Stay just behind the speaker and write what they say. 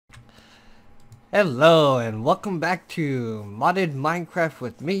Hello and welcome back to Modded Minecraft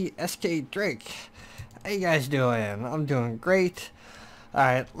with me, SK Drake. How you guys doing? I'm doing great.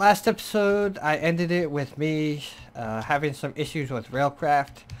 Alright, last episode I ended it with me having some issues with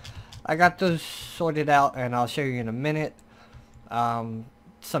Railcraft. I got those sorted out and I'll show you in a minute.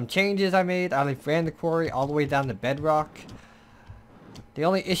 Some changes I made. I ran the quarry all the way down to bedrock. The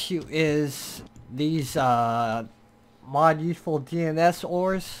only issue is these mod useful DNS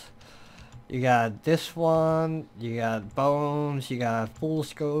ores. You got this one, you got bones, you got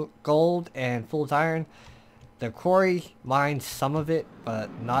fool's gold and fool's iron. The quarry mines some of it, but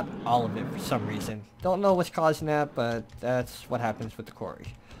not all of it for some reason. Don't know what's causing that, but that's what happens with the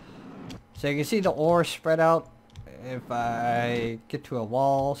quarry. So you can see the ore spread out. If I get to a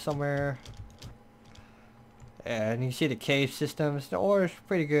wall somewhere, and you can see the cave systems, the ore is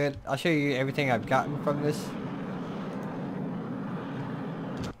pretty good. I'll show you everything I've gotten from this.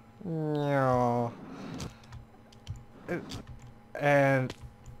 And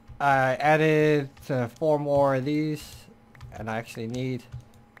I added 4 more of these, and I actually need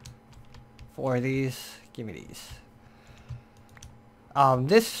 4 of these. Give me these.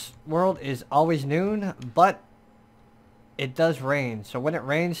 This world is always noon, but it does rain. So when it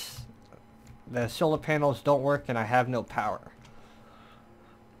rains, the solar panels don't work and I have no power.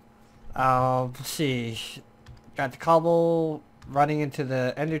 Let's see. Got the cobble running into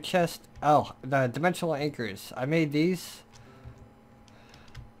the ender chest. Oh, the dimensional anchors. I made these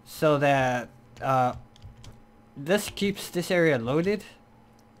so that this keeps this area loaded.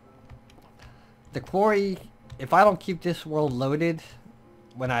 The quarry, if I don't keep this world loaded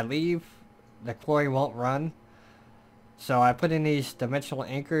when I leave, the quarry won't run. So I put in these dimensional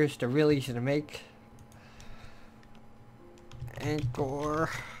anchors. They're really easy to make. Anchor.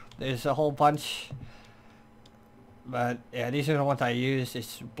 There's a whole bunch. But yeah, these are the ones I use.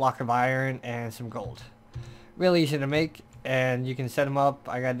 It's a block of iron and some gold. Really easy to make, and you can set them up.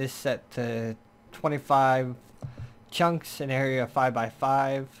 I got this set to 25 chunks in area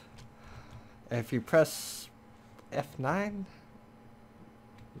 5x5. If you press F9,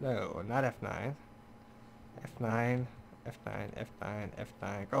 no, not F9, F9, F9, F9,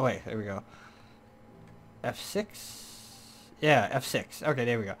 F9. Oh wait, there we go. F6. Yeah, F6. Okay,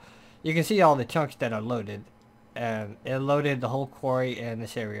 there we go. You can see all the chunks that are loaded. And it loaded the whole quarry in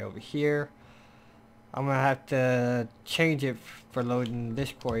this area over here. I'm gonna have to change it for loading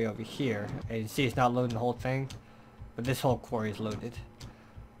this quarry over here. And you see it's not loading the whole thing, but this whole quarry is loaded.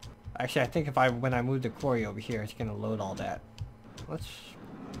 Actually, I think when I move the quarry over here, it's gonna load all that. Let's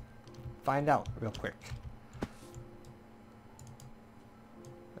find out real quick.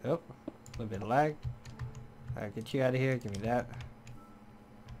 Oh, a little bit of lag. Alright, get you out of here. Give me that.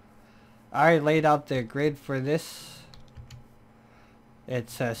 I laid out the grid for this.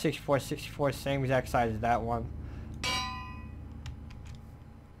 It's 6464, same exact size as that one.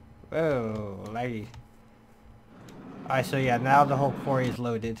 Whoa, laggy. Alright, so yeah, now the whole quarry is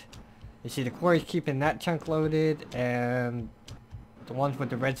loaded. You see the quarry's keeping that chunk loaded, and the ones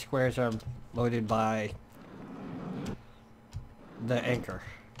with the red squares are loaded by the anchor.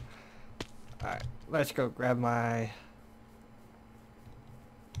 Alright, let's go grab my...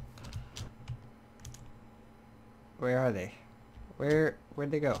 Where are they?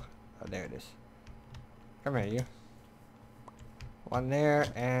 Where'd they go? Oh, there it is. Come here, you. One there,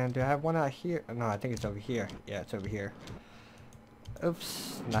 and do I have one out here? Oh, no, I think it's over here. Yeah, it's over here.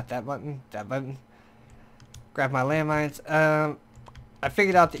 Oops, not that button. That button. Grab my landmines. I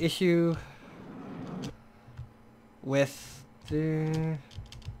figured out the issue with the...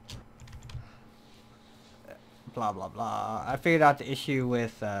 blah, blah, blah. I figured out the issue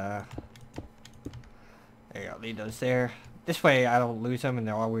with, there you go, leave those there. This way I don't lose them and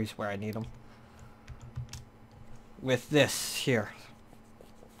they're always where I need them. With this here.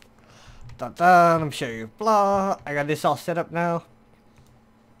 Dun dun, let me show you. Blah. I got this all set up now.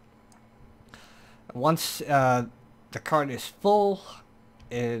 Once the cart is full,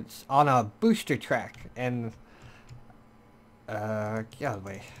 it's on a booster track. And, get out of the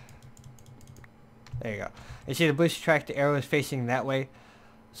way. There you go. You see the booster track, the arrow is facing that way.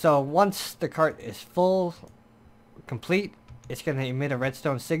 So once the cart is full, complete, it's going to emit a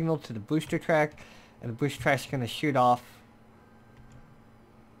redstone signal to the booster track, and the booster track is going to shoot off,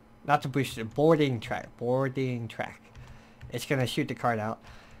 not the booster, boarding track. It's going to shoot the cart out.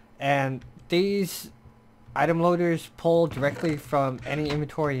 And these item loaders pull directly from any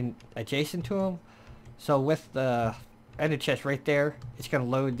inventory adjacent to them. So with the ender chest right there, it's going to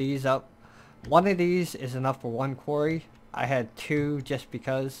load these up. One of these is enough for one quarry. I had 2 just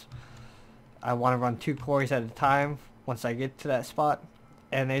because I want to run 2 quarries at a time once I get to that spot.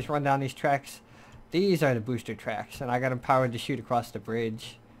 And they just run down these tracks. these are the booster tracks, and I got them powered to shoot across the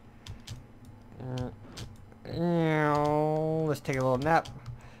bridge. Let's take a little nap.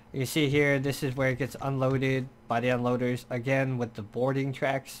 You see here, this is where it gets unloaded by the unloaders, again with the boarding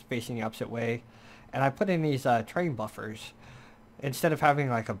tracks facing the opposite way. And I put in these train buffers. Instead of having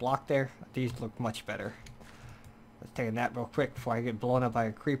like a block there, these look much better. Let's take a nap real quick before I get blown up by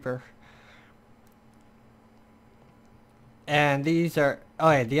a creeper. And these are,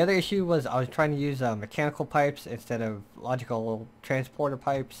 oh yeah, the other issue was I was trying to use mechanical pipes instead of logical transporter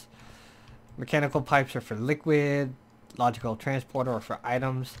pipes. Mechanical pipes are for liquid, logical transporter or for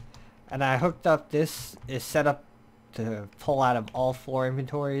items. And I hooked up, this is set up to pull out of all 4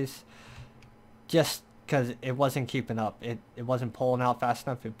 inventories. Just because it wasn't keeping up. It wasn't pulling out fast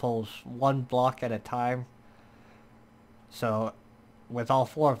enough. It pulls 1 block at a time. So with all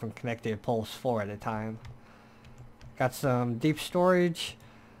 4 of them connected, it pulls 4 at a time. Got some deep storage.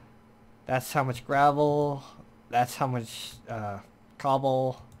 That's how much gravel. That's how much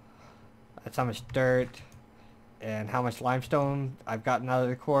cobble. That's how much dirt. And how much limestone I've gotten out of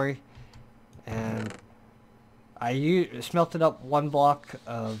the quarry. And I smelted up 1 block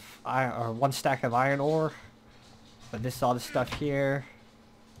of iron, or 1 stack of iron ore. But this is all the stuff here.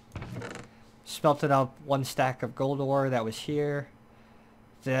 Smelted up 1 stack of gold ore that was here.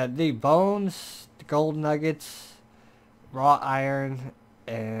 The bones, the gold nuggets, raw iron,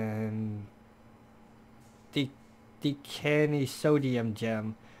 and the canny sodium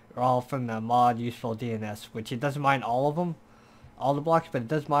gem are all from the mod useful DNS, which it doesn't mine all of them, all the blocks, but it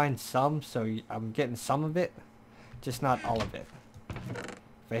does mine some, so I'm getting some of it, just not all of it.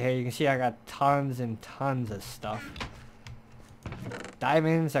 But here you can see I got tons and tons of stuff.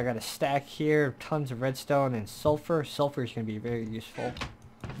 Diamonds, I got a stack here, tons of redstone and sulfur. Sulfur is going to be very useful.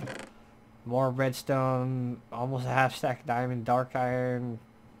 More redstone, almost a half stack of diamond, dark iron,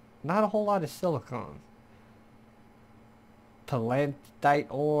 not a whole lot of silicone. Palantite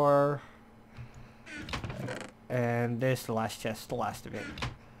ore, and this, the last chest, the last of it.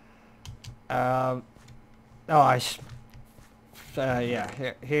 Yeah,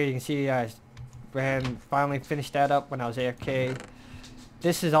 here you can see I finally finished that up when I was AFK.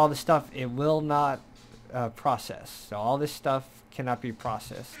 This is all the stuff it will not process, so all this stuff cannot be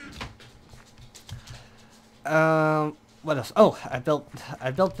processed. What else? Oh, I built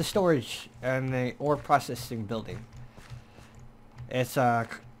the storage and the ore processing building. It's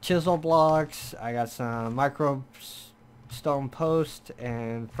chisel blocks. I got some micro stone posts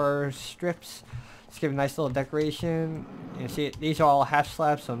and fir strips. Let's give a nice little decoration. You see, these are all half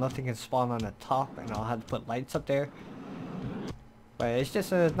slabs, so nothing can spawn on the top, and I'll have to put lights up there. But it's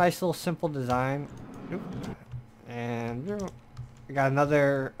just a nice little simple design. And I got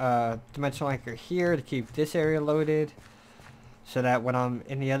another dimensional anchor here to keep this area loaded, so that when I'm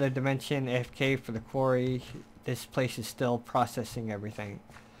in the other dimension, AFK for the quarry, this place is still processing everything.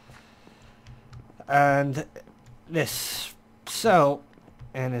 And this, so,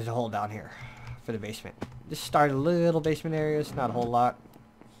 and there's a hole down here for the basement. Just started little basement areas, not a whole lot.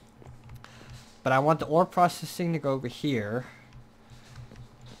 But I want the ore processing to go over here.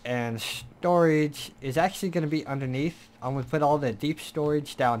 And storage is actually going to be underneath. I'm going to put all the deep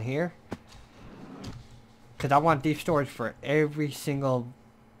storage down here, because I want deep storage for every single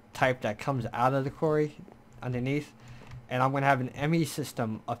type that comes out of the quarry underneath. And I'm going to have an ME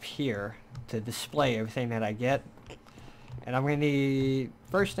system up here to display everything that I get. And I'm going to need,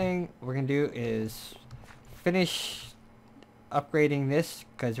 first thing we're going to do is finish upgrading this,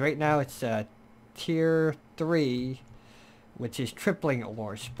 because right now it's tier 3, which is tripling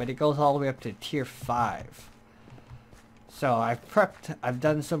ores, but it goes all the way up to tier 5. So I've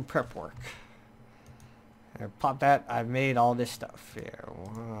done some prep work. I pop that, I've made all this stuff here.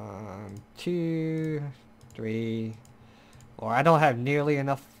 1, 2, 3, or I don't have nearly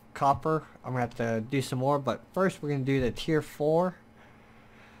enough copper. I'm gonna have to do some more, but first we're gonna do the tier 4,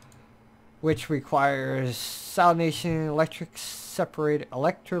 which requires salination,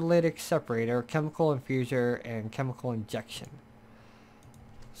 electrolytic separator, chemical infuser, and chemical injection.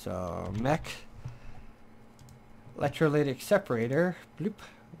 So mech, electrolytic separator, bloop.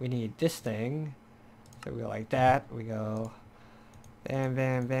 We need this thing. So we go like that. We go bam,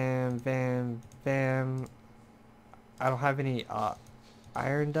 bam, bam, bam, bam. I don't have any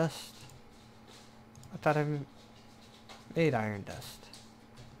iron dust. I thought I made iron dust.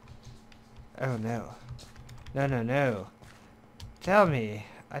 Oh no. No, no, no. Tell me,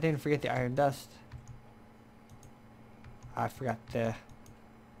 I didn't forget the iron dust. I forgot the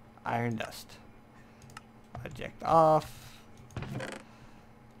iron dust. Eject off.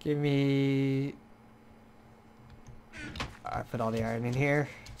 Give me... I put all the iron in here.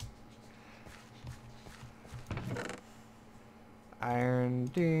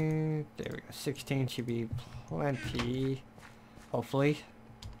 Iron, there we go. 16 should be plenty, hopefully.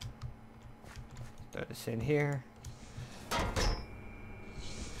 Throw this in here.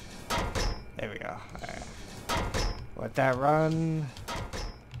 There we go. Alright. Let that run.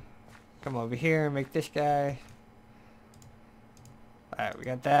 Come over here and make this guy. Alright, we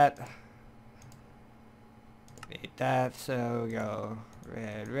got that. Need that, so we go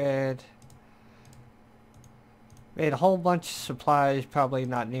red, red. Made a whole bunch of supplies, probably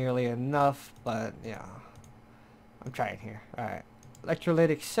not nearly enough, but yeah. I'm trying here. Alright.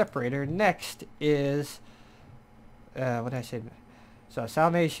 Electrolytic separator. Next is what did I say? So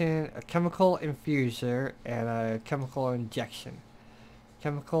salination, a chemical infuser, and a chemical injection.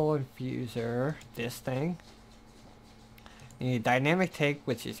 Chemical infuser, this thing. You need a dynamic tank,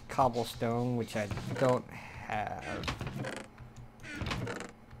 which is cobblestone, which I don't have.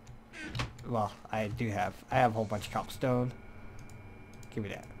 Well, I do have. I have a whole bunch of cobblestone. Give me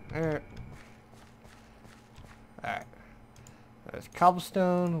that. Alright. There's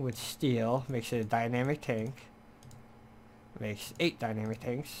cobblestone with steel. Makes it a dynamic tank. Makes 8 dynamic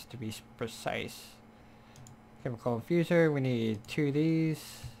tanks, to be precise. Chemical infuser. We need 2 of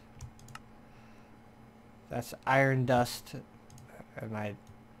these. That's iron dust. And I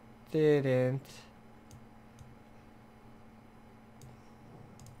didn't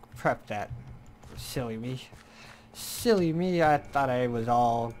prep that. Silly me. Silly me. I thought I was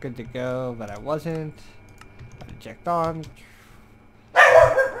all good to go, but I wasn't. Eject on.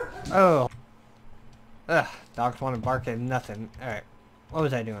 Oh. Ugh. Dogs want to bark at nothing. Alright. What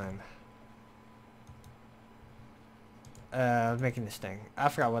was I doing? I was making this thing. I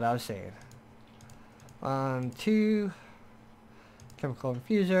forgot what I was saying. 1, 2. Chemical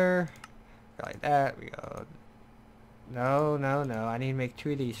infuser. Go like that. We go. No, no, no. I need to make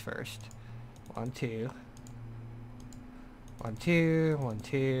 2 of these first. 1, 2. 1, 2. 1,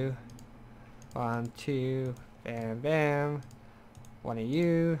 2. 1, 2. Bam, bam. 1 of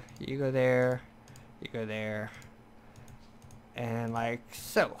you. You go there. You go there. And like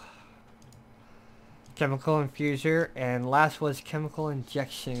so. Chemical infuser. And last was chemical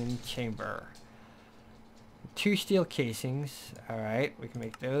injection chamber. 2 steel casings. Alright, we can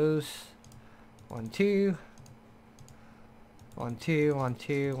make those. 1, 2. 1, 2, 1,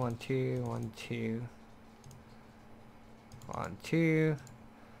 2, 1, 2, 1, 2. 1, 2.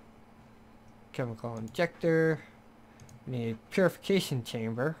 Chemical injector. We need purification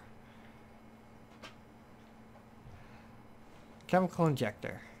chamber. Chemical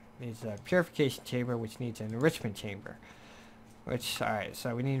injector needs a purification chamber, which needs an enrichment chamber. Which, alright,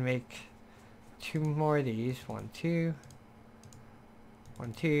 so we need to make 2 more of these. 1, 2.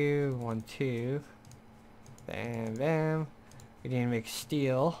 1, 2, 1, 2. Bam, bam. We need to make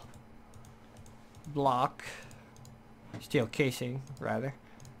steel block. Steel casing, rather.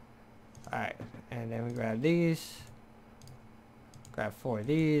 Alright, and then we grab these. Grab 4 of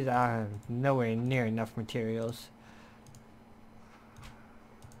these. I have nowhere near enough materials.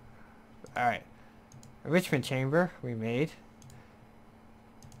 Alright. Enrichment chamber we made.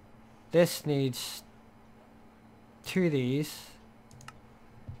 This needs 2 of these.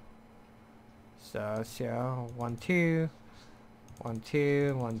 So let's see, 1, 2. 1,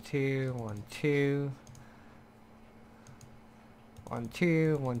 2, 1, 2, 1, 2. 1,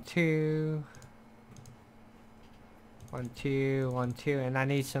 2, 1, 2. 1, 2, 1, 2, and I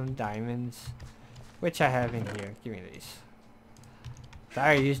need some diamonds, which I have in here. Give me these. I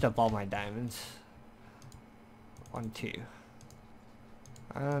already used up all my diamonds. 1, 2.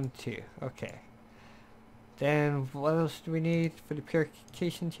 1, 2. Okay. Then what else do we need for the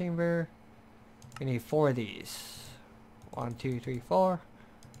purification chamber? We need 4 of these. 1, 2, 3, 4.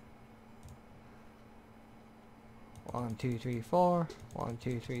 1, 2, 3, 4. 1,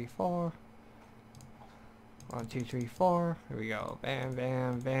 2, 3, 4. 1, 2, 3, 4. Here we go. Bam,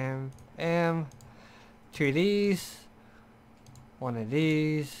 bam, bam, bam. 2 of these. 1 of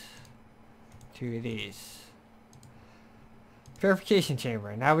these. 2 of these. Purification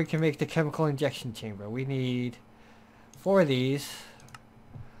chamber. Now we can make the chemical injection chamber. We need 4 of these.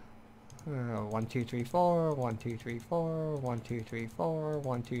 1, 2, 3, 4. 1, 2, 3, 4. 1, 2, 3, 4.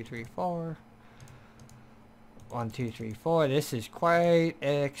 1, 2, 3, 4. 1, 2, 3, 4. This is quite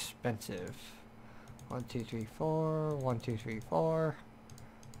expensive. 1, 2, 3, 4. 1, 2, 3, 4.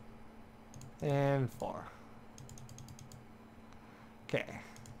 And 4. Okay.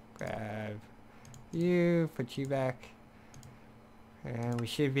 Grab you. Put you back. And we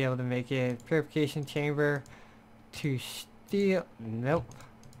should be able to make it. Purification chamber. To steel. Nope.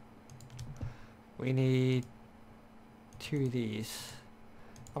 We need 2 of these.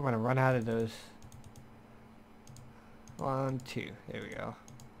 I'm gonna run out of those. 1, 2. There we go.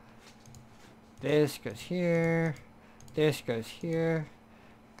 This goes here. This goes here.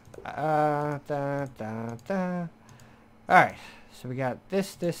 Da, da, da. Alright, so we got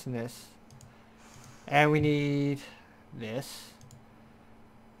this, this, and this. And we need this,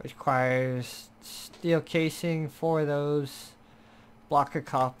 which requires steel casing, 4 of those. Block of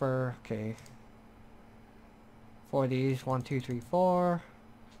copper, okay. 4 of these, 1, 2, 3, 4.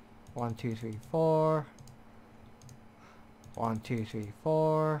 1, 2, 3, 4. 1, 2, 3,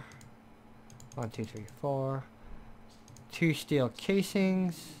 4. 1, 2, 3, 4. 2 steel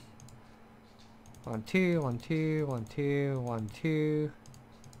casings. 1, 2, 1, 2, 1, 2, 1, 2.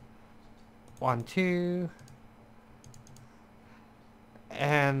 1, 2.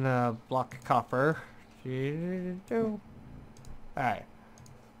 And a block of copper. Alright.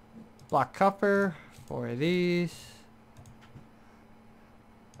 Block copper. 4 of these.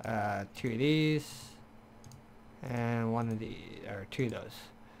 2 of these. And 1 of these. Or 2 of those.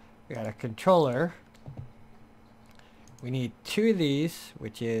 We got a controller. We need 2 of these,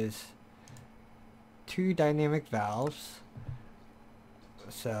 which is 2 dynamic valves.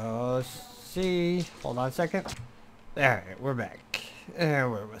 So, let's see. Hold on a second. Alright, we're back. Where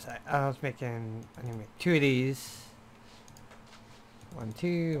was I? I need to make 2 of these. 1,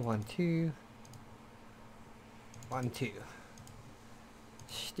 2, 1, 2. 1, 2.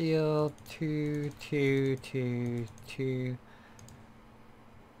 Steel, 2, 2, 2, 2.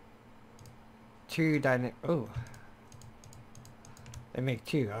 2 dynamic. Oh. They make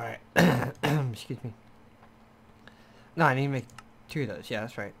 2, alright. Excuse me. No, I need to make 2 of those. Yeah,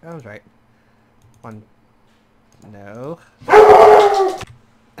 that's right. That was right. 1. No.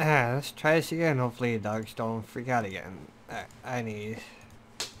 Let's try this again. Hopefully the dogs don't freak out again. I need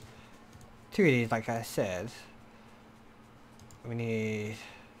 2 of these, like I said. We need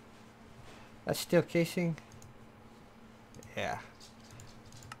a steel casing. Yeah.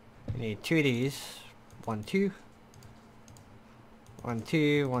 We need 2 of these. 1, 2. 1,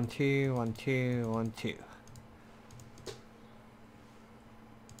 2, 1, 2, 1, 2, 1, 2.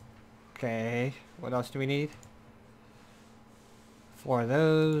 Okay, what else do we need? 4 of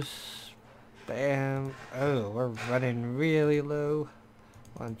those. Bam. Oh, we're running really low.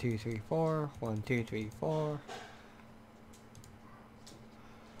 1, 2, 3, 4. 1, 2, 3, 4.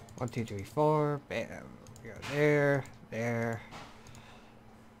 1, 2, 3, 4. Bam. We go there, there.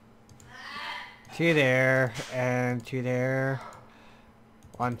 2 there, and 2 there.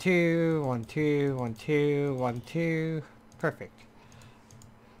 1, 2, 1, 2, 1, 2, 1, 2. Perfect.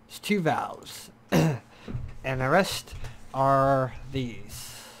 It's 2 valves. And the rest are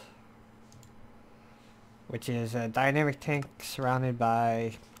these. Which is a dynamic tank surrounded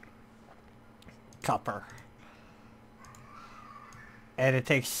by copper. And it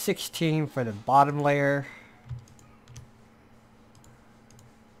takes 16 for the bottom layer.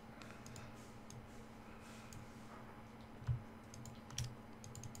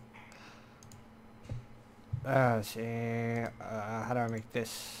 Let's see. How do I make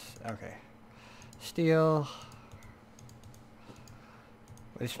this? Okay. Steel.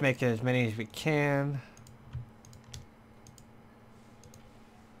 Let's make as many as we can.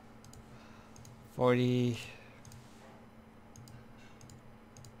 40.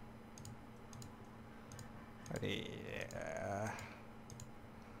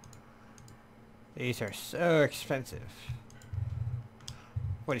 These are so expensive.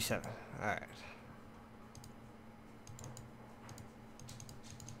 47. Alright.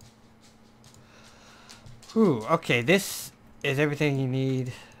 Ooh, okay, this is everything you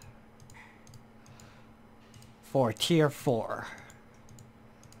need for tier 4.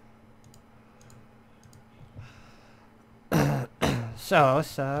 So,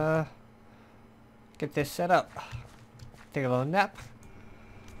 let's get this set up. Take a little nap.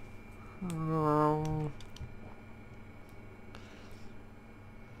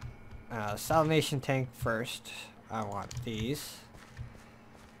 Salination tank first. I want these.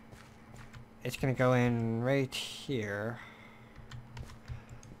 It's gonna go in right here.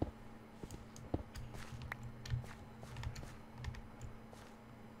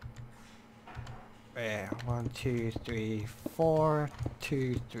 Yeah, 1, 2, 3, 4.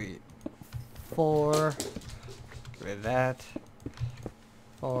 2, 3, 4. Get rid of that.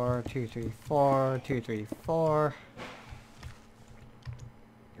 4, 2, 3, 4. 2, 3, 4.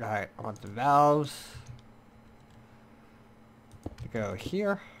 Alright, I want the valves to go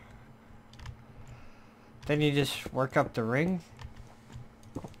here. Then you just work up the ring.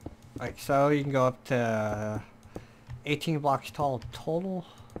 Like so, you can go up to 18 blocks tall total.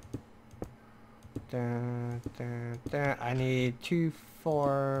 I need 2,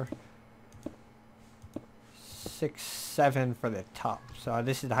 4, 6, 7 for the top. So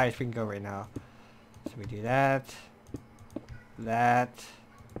this is the highest we can go right now. So we do that, that,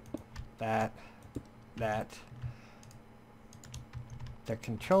 that, that. The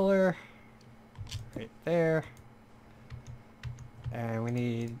controller right there. And we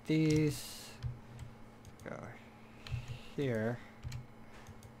need these. Go here.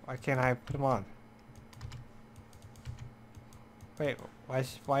 Why can't I put them on? Wait,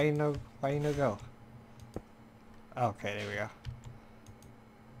 why you no go? Okay, there we go.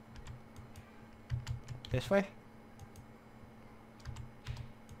 This way?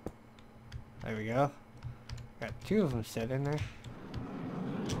 There we go. Got 2 of them set in there.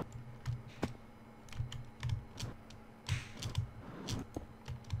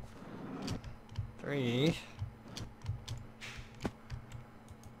 Three.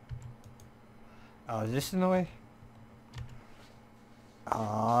 Oh, is this in the way?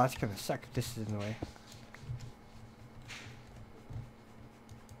 Oh, that's gonna suck if this is in the way.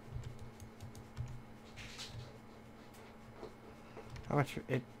 How much?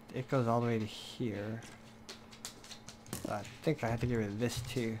 It goes all the way to here. So I think I have to get rid of this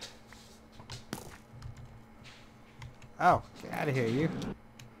too. Oh, get out of here, you.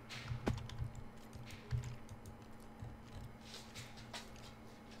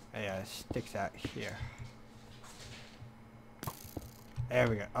 Yeah, it sticks out here. There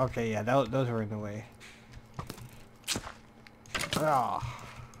we go. Okay, yeah, those were in the way. Oh.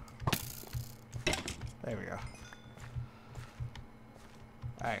 There we go.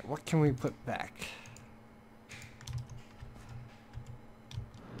 Alright, what can we put back?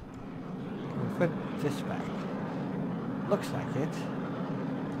 Can we put this back? Looks like it.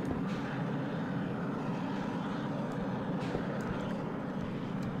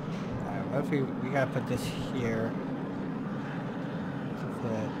 Alright, what if we gotta put this here?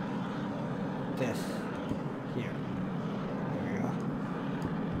 Put this here. There we go.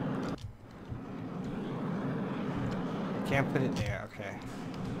 Can't put it there, okay.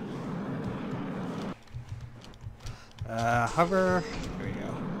 Hover. Here we go.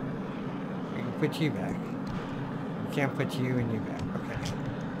 We can put you back. We can't put you and you back. Okay.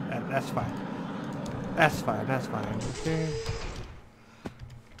 That's fine. That's fine, that's fine. Okay.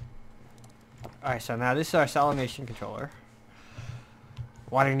 Alright, so now this is our salination controller.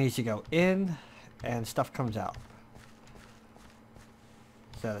 Water needs to go in and stuff comes out.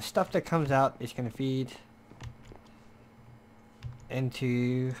 So the stuff that comes out is going to feed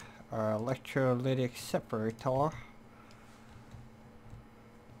into our electrolytic separator,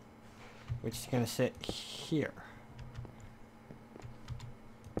 which is going to sit here.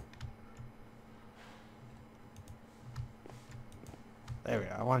 There we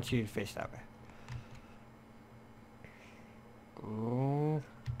go. I want you to face that way.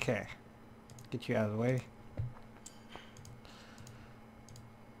 Okay. Get you out of the way.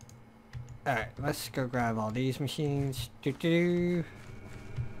 Alright, let's go grab all these machines. We're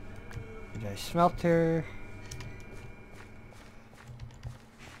smelter.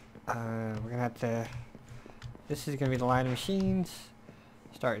 We're gonna have to... This is gonna be the line of machines.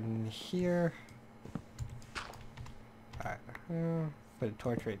 Starting here. Alright, put a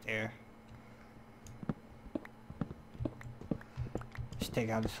torch right there. Just take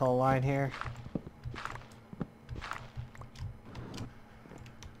out this whole line here.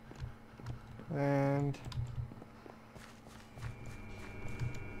 And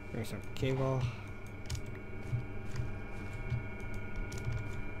bring some cable.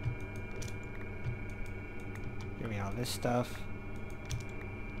 Give me all this stuff.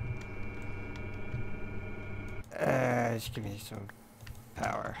 Just give me some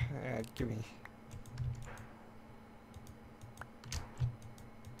power. Give me.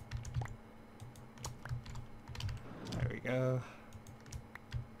 There we go.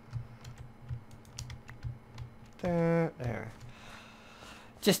 There.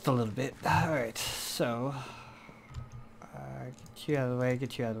 Just a little bit. Alright, so get you out of the way,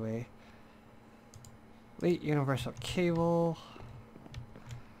 get you out of the way. Late universal cable.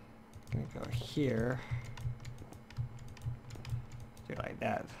 I'm gonna go here. Do it like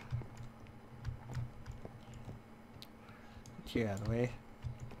that. Get you out of the way.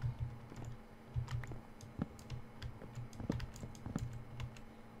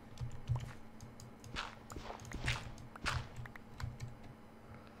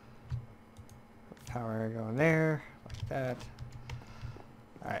 Power going there, like that.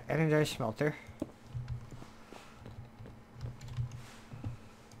 Alright, energize smelter.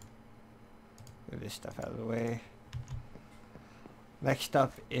 Move this stuff out of the way. Next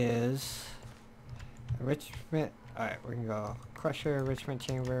up is enrichment. Alright, we're gonna go crusher, enrichment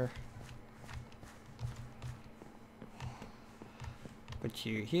chamber. Put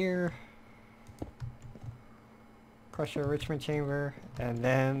you here. Crusher enrichment chamber, and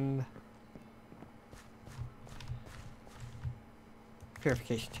then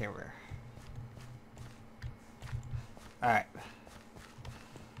purification chamber. Alright.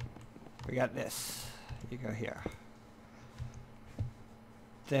 We got this. You go here.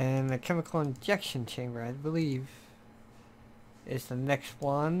 Then the chemical injection chamber, I believe, is the next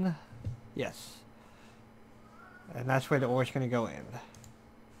one. Yes. And that's where the ore is going to go in.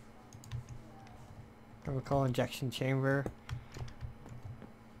 Chemical injection chamber,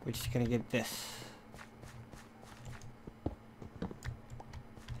 which is going to get this.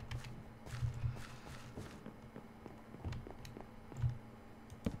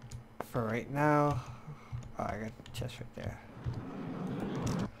 For right now, oh, I got the chest right there.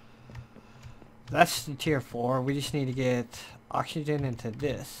 That's the tier 4. We just need to get oxygen into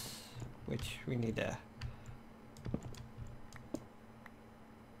this, which we need to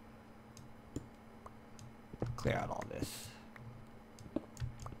clear out all this.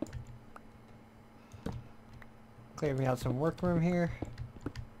 Clear me out some workroom here.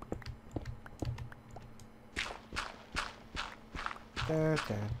 Da,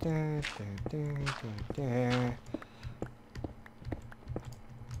 da, da, da, da, da.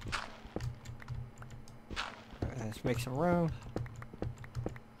 Let's make some room.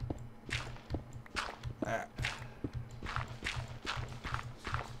 Alright.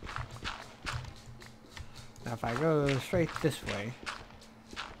 Now if I go straight this way,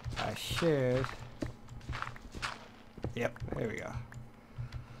 I should... Yep, there we go.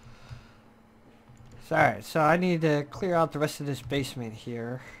 So, alright, so I need to clear out the rest of this basement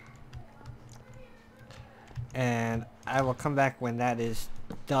here. And I will come back when that is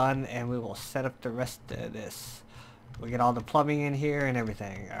done and we will set up the rest of this. We get all the plumbing in here and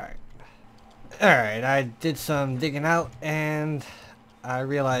everything. Alright. Alright, I did some digging out and I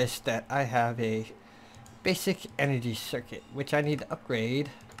realized that I have a basic energy circuit, which I need to upgrade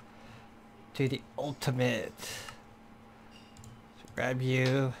to the ultimate. So grab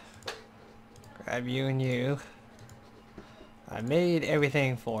you and you. I made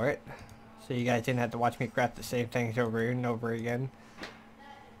everything for it, so you guys didn't have to watch me craft the same things over and over again.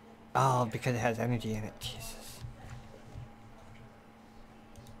 Oh, because it has energy in it. Jesus.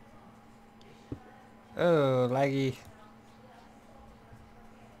 Oh, laggy.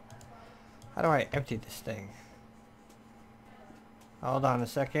 How do I empty this thing? Hold on a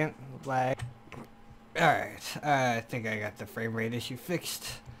second. Lag. Alright, I think I got the frame rate issue fixed.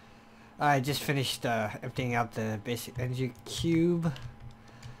 I just finished emptying out the basic energy cube.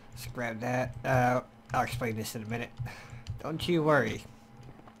 Let's grab that. I'll explain this in a minute. Don't you worry.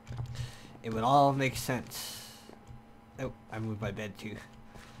 It would all make sense. Oh, I moved my bed too.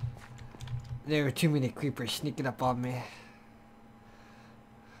 There were too many creepers sneaking up on me.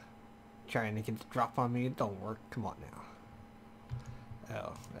 Trying to get the drop on me. It don't work. Come on now.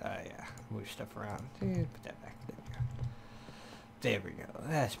 Oh, yeah. Move stuff around. Put that back. There we go.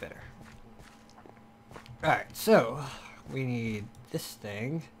 That's better. Alright, so we need this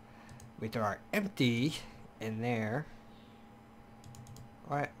thing. We throw our empty in there.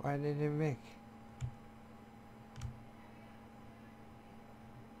 Why didn't it make?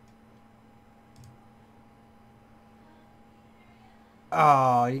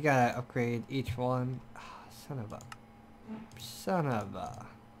 Oh, you gotta upgrade each one. Oh, son of a.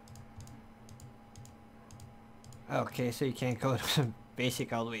 Okay, so you can't go to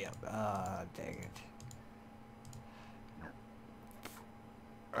basic all the way up. Ah, dang it.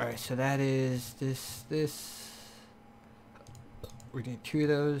 Alright, so that is this. We need 2 of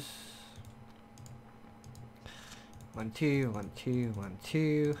those. 1, 2, 1, 2, 1,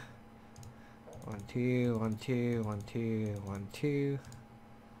 2. 1, 2, 1, 2, 1, 2, 1, 2.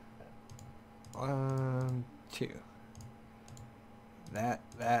 1, 2. That.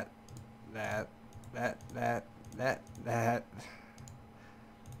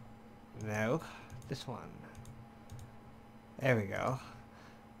 No, this one. There we go.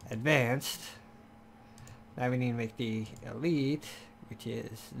 Advanced. Now we need to make the elite, which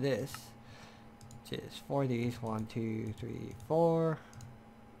is this. Which is 4 of these. 1, 2, 3, 4.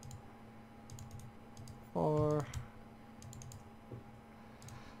 4.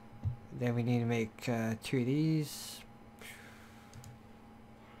 Then we need to make 2 of these.